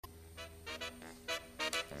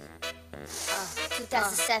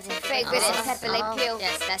2007. Fragrant and pepper like peel.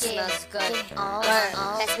 Yes, that smells good.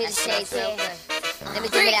 Pass me the shades, real good. Let me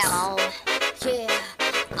dig it out.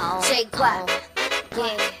 JGwop.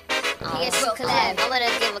 PSU collab. I wanna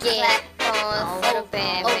give a clap for the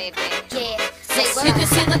band, baby. You can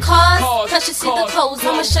see the cars, plus you see the clothes.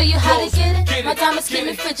 I'ma show you how to get it. My diamonds keep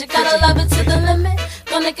me frigid, gotta love it to the limit.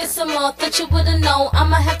 Gonna get some more, thought you wouldn't know.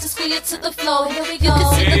 I'ma have to squeeze it to the floor. Here we go. You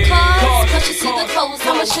can see the cars, plus you see the clothes.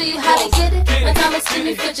 I'ma show you how to get it. My diamonds keep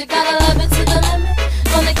me frigid, gotta love it to the limit.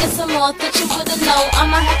 Gonna get some more, thought you wouldn't know.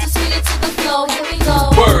 I'ma have to squeeze it to the floor. Here we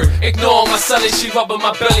go. Word, ignore my son and she rubbing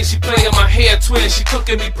my belly. She playing my hair twin. She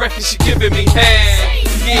cooking me breakfast. She giving me head.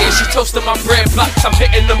 Yeah, she toasting my bread blocks. I'm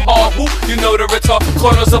hitting them hard. Woo, you know the retard.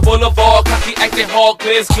 Corners of Boulevard, cocky acting hard.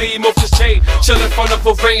 Clears gleam off his chain. Chill in front of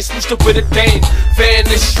a rain, smooshed up with a dame.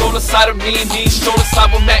 Vanish, on the side of me, on the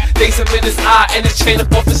side of Mac. Days him in his eye and his chain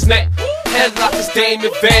up off his neck. Headlock his dame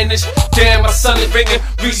and vanish. Damn, my son is ringing.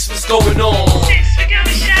 Reese, what's going on?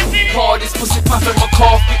 Parties, pussy poppin', my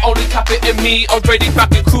coffee, only coppin' and me. Already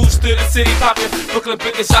rockin', cruise through the city poppin'. Brooklyn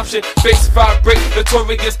biggest option, bass vibrate,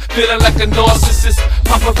 notorious, feeling like a narcissist.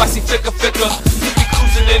 Paparazzi flicker, you be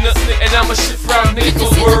cruising in the, and I'm a shit round nigga. You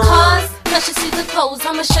can see the cars, plus you see the clothes.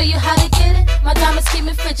 I'ma show you how to get it. My diamonds keep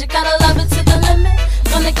me frigid, gotta love it to the limit.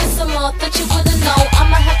 Gonna get some more, thought you wouldn't know.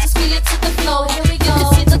 I'ma have to squeeze it to the floor. Here we go. You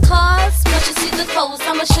can see the cars, plus you see the clothes.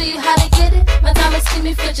 I'ma show you how to get it. My diamonds keep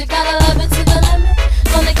me frigid, gotta love it to the limit.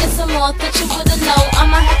 Gonna get some more, thought you wouldn't know.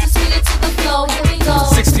 I'ma have to squeeze it to the floor. Here we go.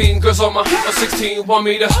 16 girls on my 16 want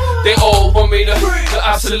me to. They all want me to. The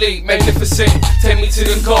obsolete, magnificent. Take me to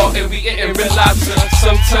the car and we eating real lobster.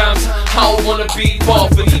 Sometimes I don't wanna be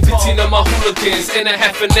involved, but leave 15 of my hooligans in a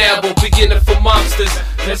half an hour. Beginning for monsters.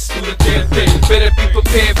 Let's do the damn thing. Better be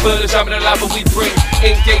prepared for the drama that lava we bring.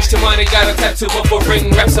 Engaged to money, got a tattoo of a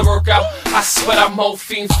ring. Raps a workout. I sweat I'm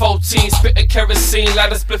morphine. 14, spitting kerosene.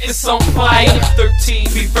 Light a split, it's on fire. 13,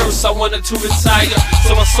 reverse, I wanted to retire.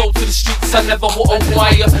 So I sold to the streets, I never wore a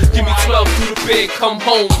wire. Give me 12 through the bed, come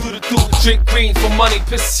home through the dude. Drink green for money,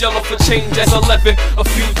 piss yellow for change. That's 11. A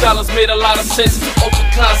few dollars made a lot of sense. Open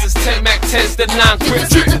closets, 10 Mac 10s, the 9 You can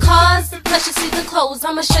see the cars, plus you see the clothes.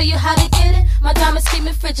 I'ma show you how to get it. My diamonds keep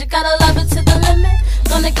me frigid, gotta love it to the limit.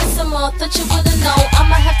 Gonna get some more, thought you wouldn't know.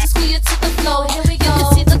 I'ma have to squeeze it to the floor. Here we go. You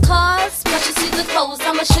can see the cars, plus you see the clothes.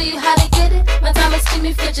 I'ma show you how to get it. My diamonds keep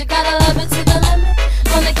me frigid, gotta love it to the limit.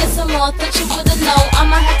 Gonna get some more, thought you